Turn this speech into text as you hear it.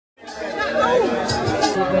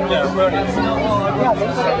Yeah, brilliant. Yeah, I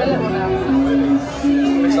think so.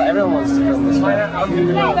 Looks like everyone wants to film this one.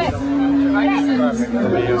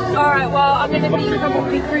 Alright, well, I'm going to be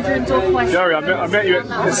probably cruiser and door question. Gary, I met you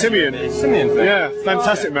at Simeon. Simeon thing? Yeah,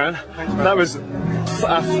 fantastic, man. That was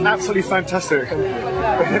absolutely fantastic.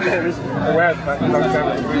 Aware of the fact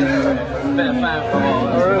that A bit of fan from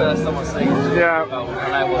someone saying. Yeah. Do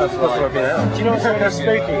you know what's really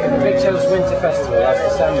spooky? At the Big Chill's Winter Festival last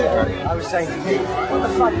December, I was saying to Pete, what the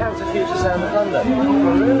fuck happened to Future Sound of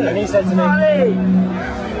London? And he said to me,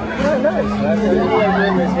 no, the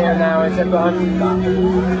room is here now. I said, but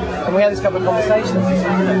and we had this couple of conversations. He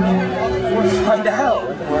said, what the fuck the hell?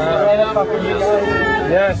 Where the fuck are you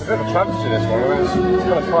guys? Yeah, it's a bit of a travesty, this one. It's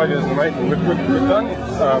kind of 5 years in the making. We've done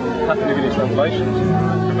Papua New Guinea translations.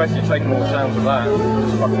 We've basically taken all the sounds of that and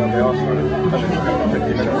just fucking up the arse for it. And it's about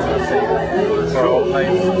 50 minutes for our old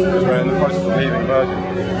paint, because we're in the process of leaving Virgin.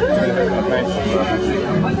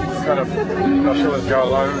 Kind of not sure whether to go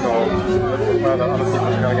alone or whether other people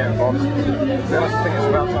are going to get involved. I honestly think it's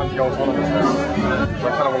about time to go autonomous now. So I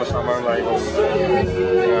kind of want to start my own label.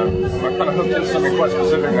 I'm kind of hooked into something quite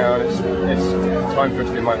specific now, and it's time for it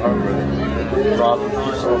to be my home, really, rather than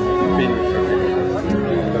keep sort of feeding it through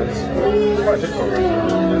people. But it's quite difficult, really.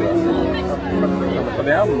 But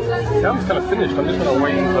the album's kind of finished. I'm just kind of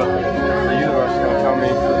waiting for the universe to kind of tell me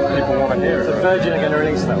people want to hear it. So Virgin are going to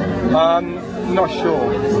release that one? Not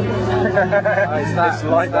sure. It's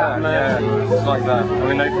like that, man. Yeah, it's like that. I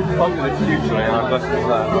mean, they funded it hugely, and I'm blessed with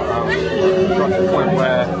that. Got to the point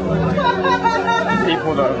where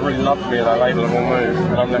people that have really loved me at that label have all moved,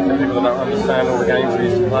 and I'm left with people that don't understand all the games we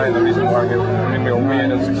used to play and the reason why we're all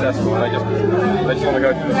weird and successful, and they just want to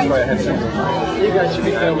go through the straight ahead singles. You guys should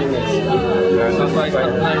be filming this. Yeah, so it's like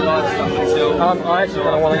live stuff until. I actually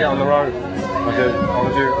kind of want to get on the road. I do. I want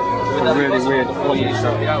to do a really weird. Before you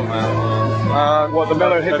start the album out. What, the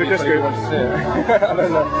mellow hippie disco? Want to see it. I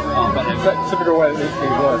don't know. But typical way that these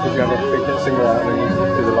things work is you have a big hit single out and then you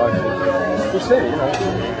do the live thing. We'll see, you know.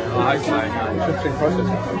 I hope so. Interesting process.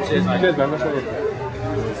 Cheers, mate. Cheers, man. That's what we're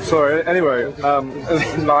Sorry, anyway,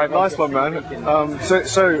 nice one, man.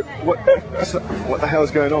 So what the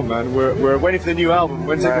hell's going on, man? We're waiting for the new album.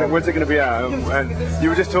 When's it going to be out? And you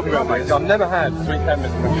were just talking about this. I've never had 3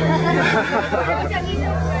 cameras in my show.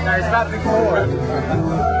 No, it's about to be forward.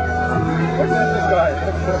 What's this guy?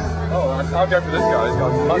 Oh, I'll go for this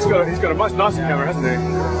guy. He's got a much nicer camera, hasn't he?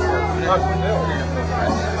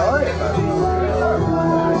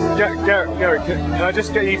 Garry, can I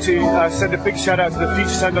just get you to send a big shout out to the Future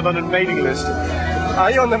Sound of London mailing list?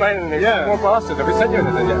 Are you on the mailing list? Yeah. One bastard. Have we sent you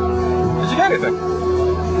anything yet? Did you get anything?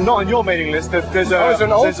 Not on your mailing list. There's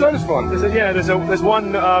an old French one. There's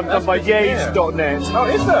one done by Yage.net. Oh,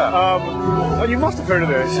 is there? Oh, you must have heard of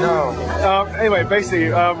this. No. Anyway, basically,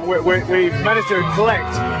 we've managed to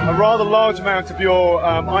collect a rather large amount of your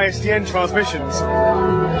ISDN transmissions.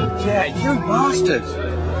 Yeah, you bastard.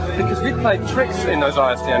 Because we played tricks in those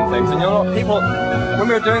ISDN things, and when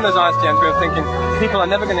we were doing those ISDNs, we were thinking, people are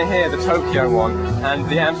never going to hear the Tokyo one and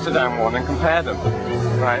the Amsterdam one and compare them,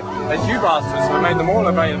 right? And you bastards, we made them all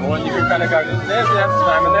available, and you can kind of go, there's the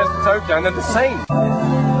Amsterdam and there's the Tokyo, and they're the same.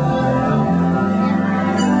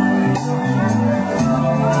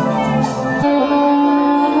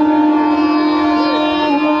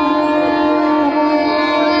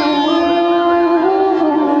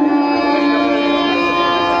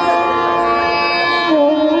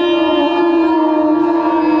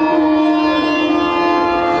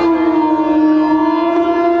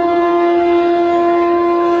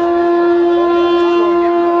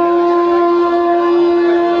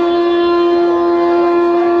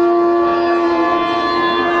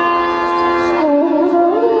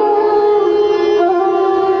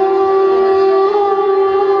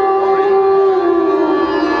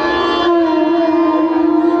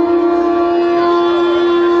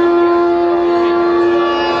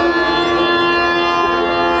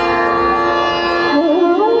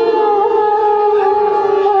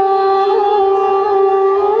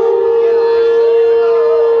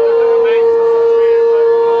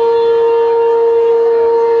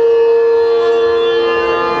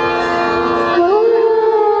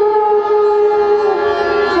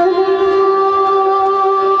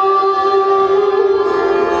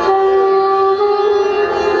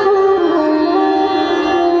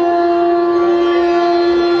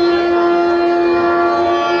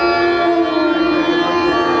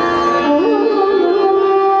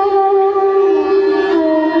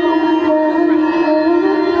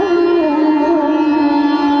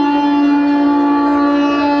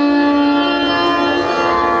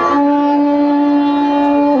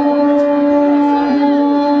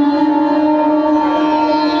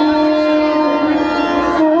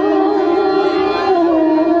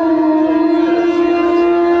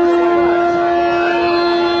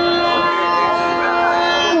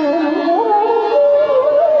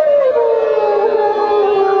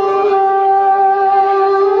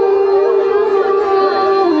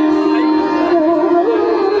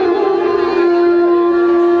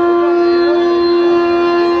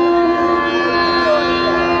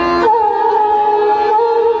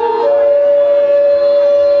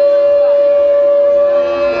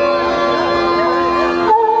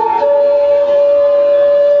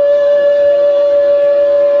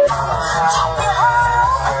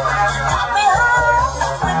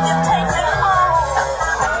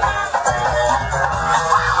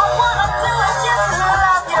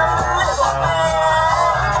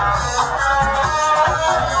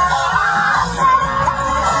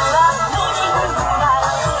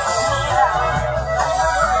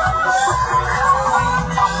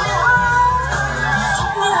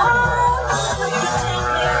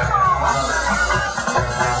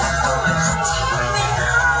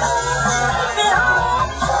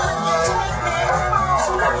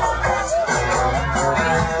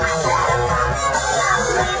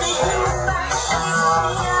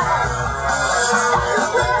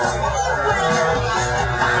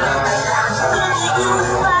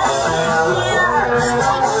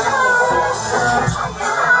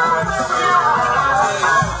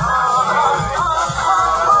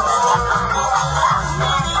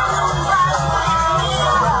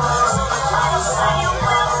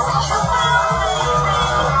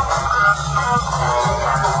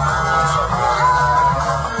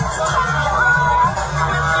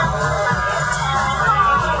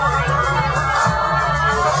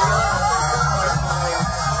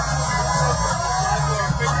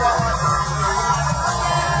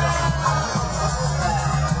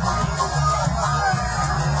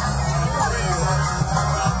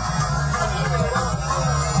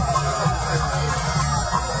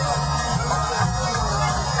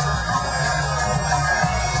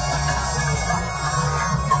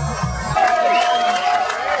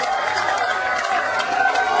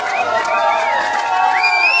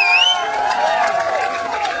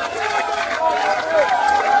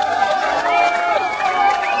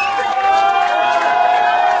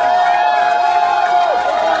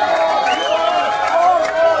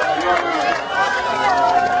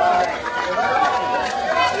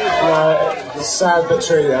 sad but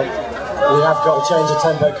true. We have got a change of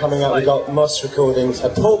tempo coming up. We've got Moss recordings,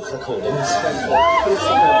 Pork recordings.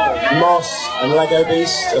 Moss and Lego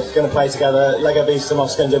Beast are going to play together. Lego Beast and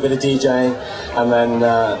Moss are going to do a bit of DJing, and then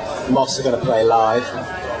Moss are going to play live.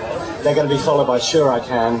 They're going to be followed by Sure I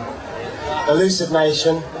Can, Elusive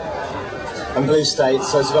Nation, and Blue State.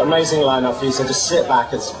 So it's got an amazing lineup for you. So just sit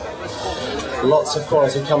back. It's lots of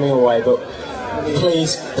quality coming your way, but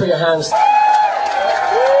please put your hands.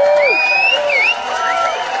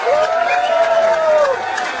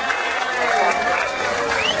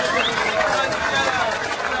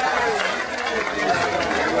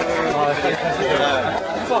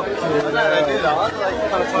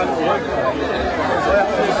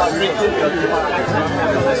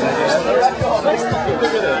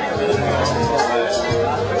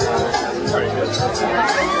 Very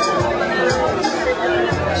good.